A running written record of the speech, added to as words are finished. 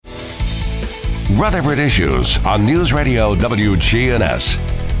Rutherford Issues on News Radio WGNS.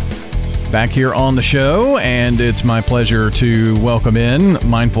 Back here on the show, and it's my pleasure to welcome in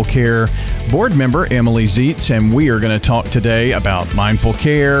Mindful Care board member Emily Zietz, and we are going to talk today about mindful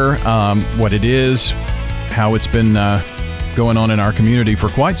care, what it is, how it's been going on in our community for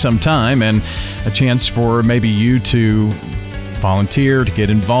quite some time, and a chance for maybe you to volunteer, to get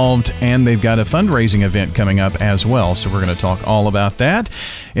involved, and they've got a fundraising event coming up as well. So we're going to talk all about that.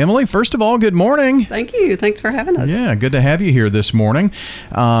 Emily, first of all, good morning. Thank you. Thanks for having us. Yeah, good to have you here this morning.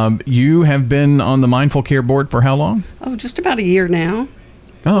 You have been on the Mindful Care Board for how long? Oh, just about a year now.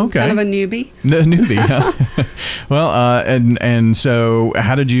 Oh, okay. Kind of a newbie. The newbie, huh? Well, and so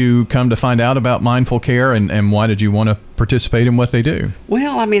how did you come to find out about Mindful Care, and why did you want to participate in what they do?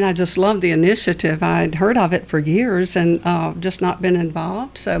 Well, I mean, I just love the initiative. I'd heard of it for years and just not been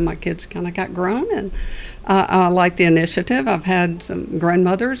involved. So my kids kind of got grown, and I like the initiative. I've had some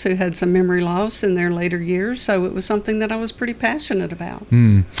grandmothers who had some memory loss in their later years, so it was something that I was pretty passionate about.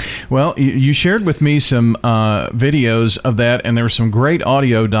 Well, you shared with me some videos of that, and there was some great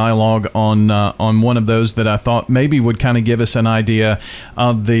audio dialogue on one of those that I thought maybe would kind of give us an idea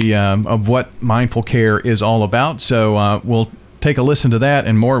of the of what Mindful Care is all about. So we'll take a listen to that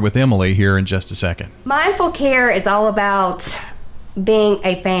and more with Emily here in just a second. Mindful Care is all about being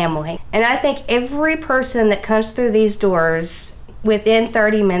a family. And I think every person that comes through these doors within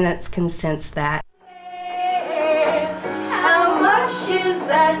 30 minutes can sense that. How much is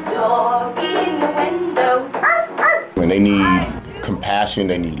that dog in the window? When they need compassion,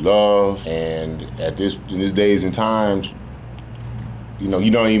 they need love, and in these days and times, you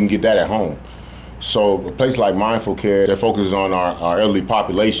don't even get that at home. So a place like Mindful Care that focuses on our elderly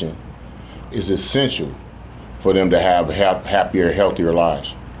population is essential for them to have happier, healthier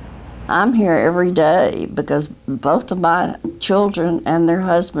lives. I'm here every day because both of my children and their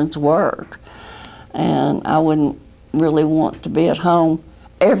husbands work, and I wouldn't really want to be at home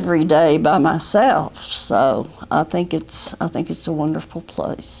every day by myself. So I think it's a wonderful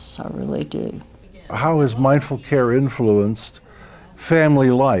place. I really do. How has Mindful Care influenced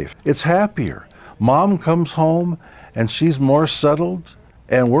family life? It's happier. Mom comes home and she's more settled,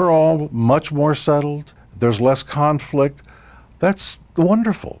 and we're all much more settled. There's less conflict. That's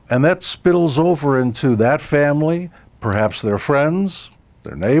wonderful. And that spills over into that family, perhaps their friends,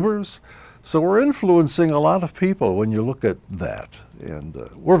 their neighbors. So we're influencing a lot of people when you look at that. And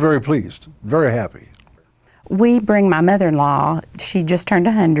we're very pleased, very happy. We bring my mother-in-law. She just turned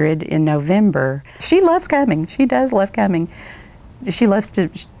 100 in November. She loves coming. She does love coming. She loves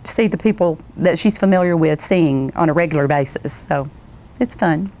to see the people that she's familiar with sing on a regular basis. So it's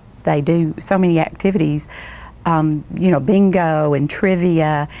fun. They do so many activities, bingo and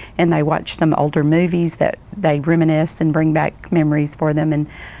trivia, and they watch some older movies that they reminisce and bring back memories for them. And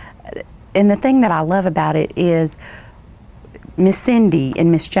the thing that I love about it is Miss Cindy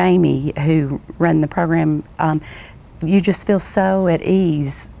and Miss Jamie, who run the program, you just feel so at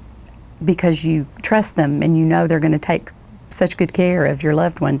ease because you trust them and you know they're going to take such good care of your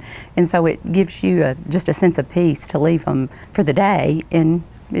loved one. And so it gives you just a sense of peace to leave them for the day, and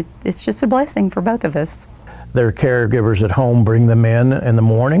it's just a blessing for both of us. Their caregivers at home bring them in the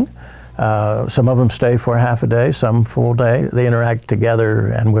morning. Some of them stay for half a day, some full day. They interact together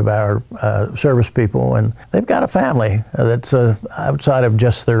and with our service people, and they've got a family that's outside of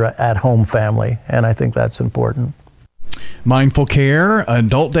just their at-home family, and I think that's important. Mindful Care,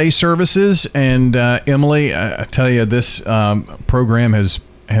 Adult Day Services, and Emily, I tell you, this program has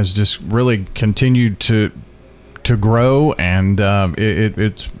just really continued to grow, and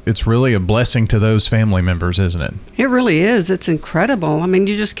it's really a blessing to those family members, isn't it? It really is. It's incredible. I mean,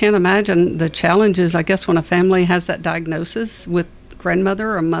 you just can't imagine the challenges, I guess, when a family has that diagnosis with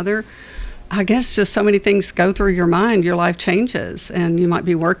grandmother or mother. I guess just so many things go through your mind. Your life changes, and you might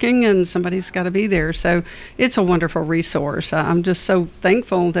be working and somebody's got to be there. So it's a wonderful resource. I'm just so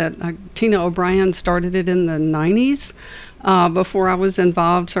thankful that Tina O'Brien started it in the 90s. Before I was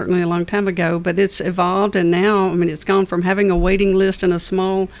involved, certainly a long time ago, but it's evolved, and now, I mean, it's gone from having a waiting list in a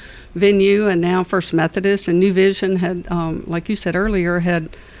small venue, and now First Methodist and New Vision had, like you said earlier,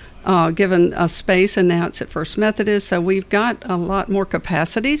 had given a space, and now it's at First Methodist, so we've got a lot more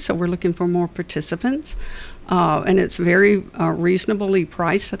capacity, so we're looking for more participants. And it's very reasonably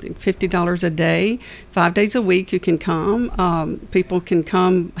priced. I think $50 a day, 5 days a week you can come. People can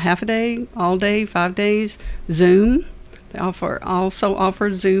come half a day, all day, 5 days, Zoom. They also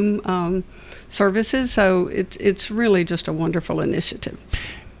offer Zoom services, so it's really just a wonderful initiative.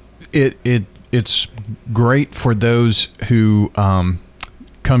 It's great for those who come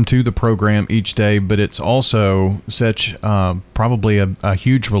come to the program each day, but it's also such probably a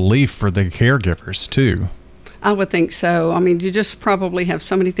huge relief for the caregivers too. I would think so. I mean, you just probably have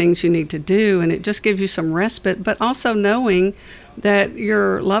so many things you need to do, and it just gives you some respite, but also knowing that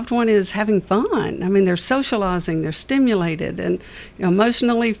your loved one is having fun. I mean, they're socializing, they're stimulated, and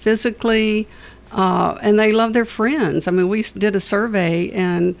emotionally, physically, and they love their friends. I mean, we did a survey,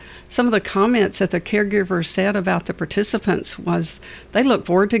 and some of the comments that the caregivers said about the participants was they look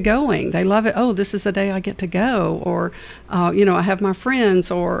forward to going. They love it. Oh, this is the day I get to go. Or, I have my friends.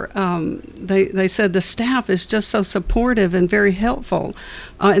 Or they said the staff is just so supportive and very helpful,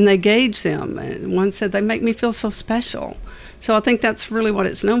 and they gauge them. And one said, they make me feel so special. So I think that's really what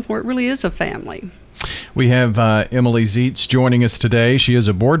it's known for. It really is a family. We have Emily Zietz joining us today. She is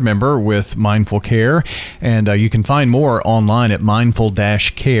a board member with Mindful Care, and you can find more online at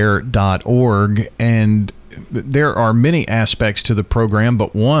mindful-care.org. And there are many aspects to the program,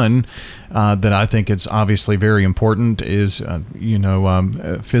 but one that I think is obviously very important is,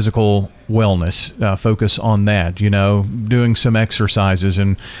 physical wellness, focus on that, doing some exercises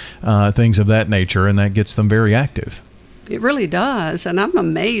and things of that nature, and that gets them very active. It really does, and I'm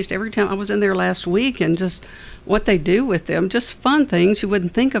amazed every time. I was in there last week, and just what they do with them, just fun things you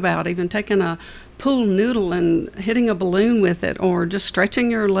wouldn't think about, even taking a pool noodle and hitting a balloon with it, or just stretching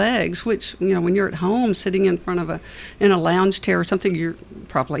your legs, which, when you're at home sitting in front of in a lounge chair or something, you're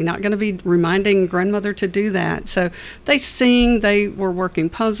probably not going to be reminding grandmother to do that. So they sing, they were working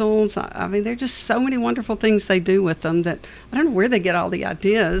puzzles. I mean, there's just so many wonderful things they do with them that I don't know where they get all the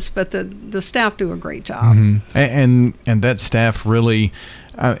ideas, but the staff do a great job. Mm-hmm. And that staff really,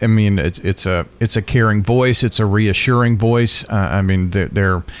 I mean, it's a caring voice, it's a reassuring voice. I mean,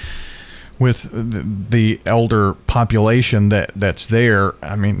 they're with the elder population that's there.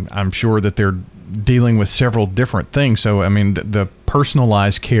 I mean, I'm sure that they're dealing with several different things. So, I mean, the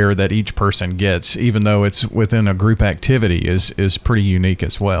personalized care that each person gets, even though it's within a group activity, is pretty unique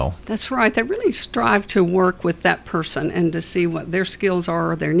as well. That's right. They really strive to work with that person and to see what their skills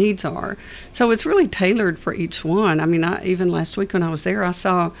are or their needs are. So it's really tailored for each one. I mean, even last week when I was there, I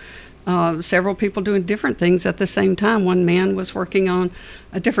saw several people doing different things at the same time. One man was working on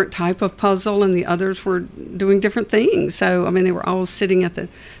a different type of puzzle, and the others were doing different things. So, I mean, they were all sitting at the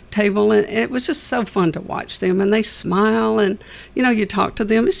table, and it was just so fun to watch them. And they smile, and, you talk to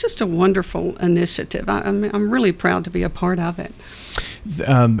them. It's just a wonderful initiative. I'm really proud to be a part of it.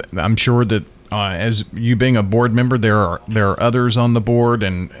 I'm sure that as you being a board member, there are others on the board,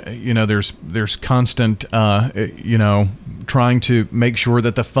 and there's constant trying to make sure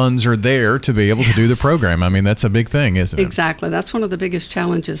that the funds are there to be able to do the program. I mean, that's a big thing, isn't it? Exactly. That's one of the biggest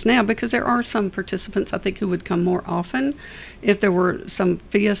challenges now, because there are some participants, I think, who would come more often if there were some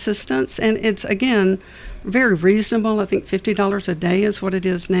fee assistance. And it's, again, very reasonable. I think $50 a day is what it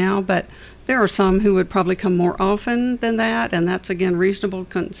is now, but there are some who would probably come more often than that, and that's, again, reasonable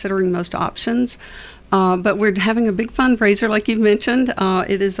considering most options. But we're having a big fundraiser, like you mentioned.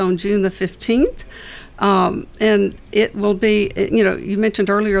 It is on June the 15th. And it will be, you mentioned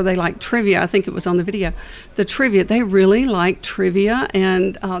earlier they like trivia. I think it was on the video. The trivia, they really like trivia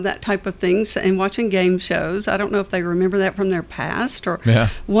and that type of things, and watching game shows. I don't know if they remember that from their past or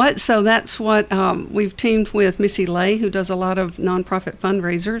what. So that's what we've teamed with Missy Lay, who does a lot of nonprofit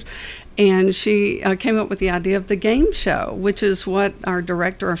fundraisers. And she came up with the idea of the game show, which is what our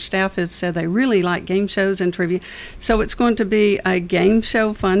director of staff have said. They really like game shows and trivia. So it's going to be a game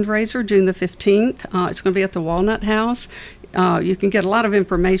show fundraiser June the 15th. It's going to be at the Walnut House. You can get a lot of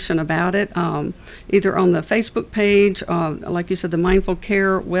information about it either on the Facebook page, like you said, the Mindful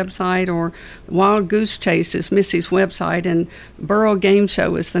Care website, or Wild Goose Chase is Missy's website, and Burrow Game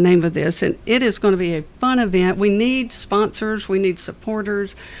Show is the name of this. And it is going to be a fun event. We need sponsors, we need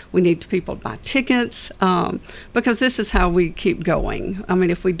supporters, we need people to buy tickets, because this is how we keep going. I mean,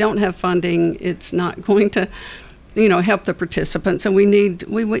 if we don't have funding, it's not going to help the participants, and we need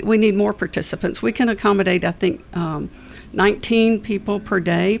more participants. We can accommodate, I think, 19 people per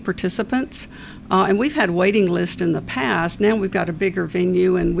day, participants. And we've had waiting lists in the past. Now we've got a bigger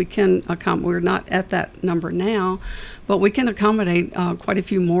venue, and we can we're not at that number now, but we can accommodate quite a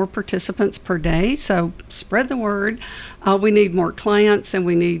few more participants per day. So spread the word. We need more clients, and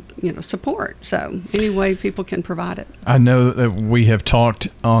we need support. So any way people can provide it. I know that we have talked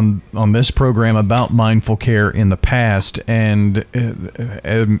on this program about Mindful Care in the past, and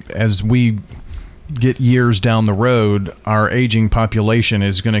as we get years down the road, our aging population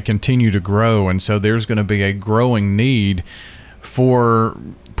is going to continue to grow, and so there's going to be a growing need for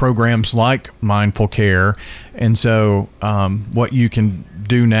programs like Mindful Care. And so what you can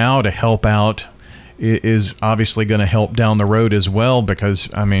do now to help out is obviously going to help down the road as well, because,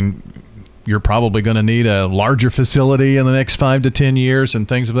 I mean, you're probably going to need a larger facility in the next 5 to 10 years and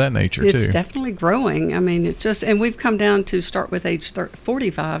things of that nature, It's too. definitely growing. I mean, it's just, and we've come down to start with age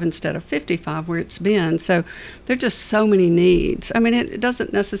 45 instead of 55 where it's been. So there are just so many needs. I mean, it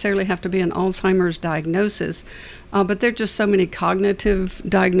doesn't necessarily have to be an Alzheimer's diagnosis, but there are just so many cognitive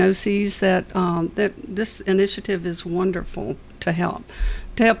diagnoses that this initiative is wonderful to help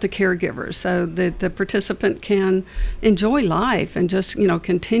the caregivers, so that the participant can enjoy life and just,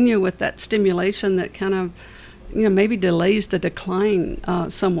 continue with that stimulation that kind of, maybe delays the decline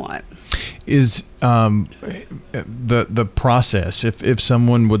somewhat. Is the process, if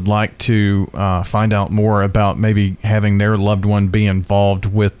someone would like to find out more about maybe having their loved one be involved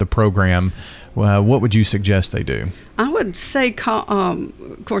with the program, what would you suggest they do? I would say call,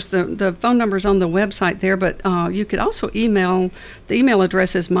 of course, the phone number is on the website there, but you could also email. The email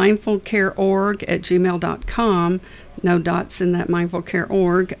address is mindfulcareorg@gmail.com. No dots in that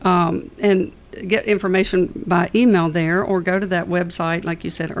mindfulcareorg. And get information by email there, or go to that website, like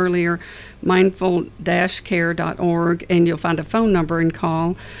you said earlier, mindful-care.org, and you'll find a phone number and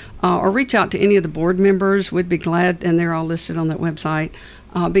call, or reach out to any of the board members. We'd be glad, and they're all listed on that website.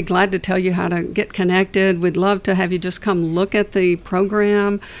 Be glad to tell you how to get connected. We'd love to have you just come look at the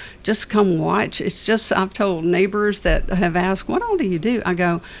program, just come watch. It's just, I've told neighbors that have asked, what all do you do? I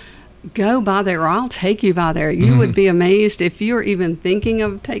go by there, or I'll take you by there. You would be amazed if you're even thinking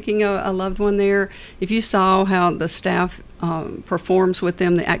of taking a loved one there. If you saw how the staff performs with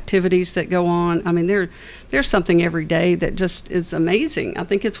them, the activities that go on. I mean, there's something every day that just is amazing. I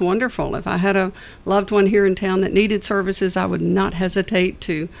think it's wonderful. If I had a loved one here in town that needed services, I would not hesitate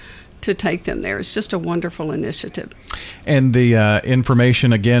to take them there. It's just a wonderful initiative. And the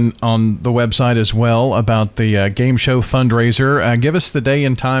information, again, on the website as well about the Game Show Fundraiser. Give us the day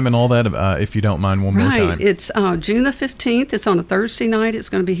and time and all that, if you don't mind, one more time. Right. It's June the 15th. It's on a Thursday night. It's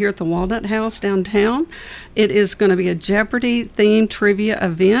going to be here at the Walnut House downtown. It is going to be a Jeopardy-themed trivia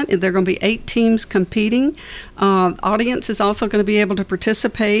event. There are going to be 8 teams competing. Audience is also going to be able to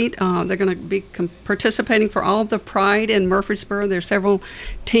participate. They're going to be participating for all of the Pride in Murfreesboro. There's several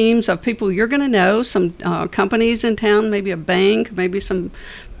teams of people you're going to know, some companies in town, maybe a bank, maybe some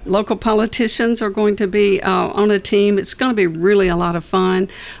local politicians are going to be on a team. It's going to be really a lot of fun.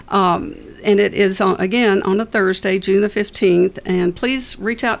 And it is, again, on a Thursday, June the 15th. And please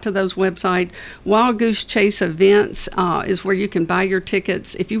reach out to those websites. Wild Goose Chase Events is where you can buy your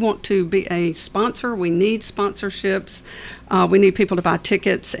tickets. If you want to be a sponsor, we need sponsorships. We need people to buy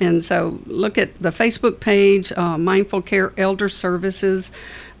tickets. And so look at the Facebook page, Mindful Care Elder Services.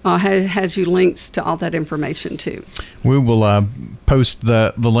 Has you links to all that information too. We will post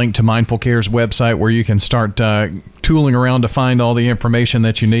the link to Mindful Care's website, where you can start tooling around to find all the information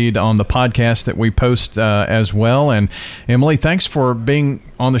that you need on the podcast that we post as well. And Emily, thanks for being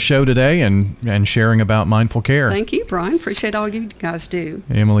on the show today and sharing about Mindful Care. Thank you, Brian. Appreciate all you guys do.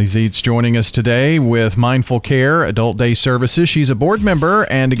 Emily Zietz joining us today with Mindful Care Adult Day Services. She's a board member,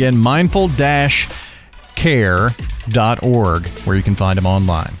 and again, mindful-care.org, where you can find them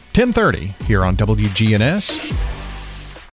online. 10:30 here on WGNS.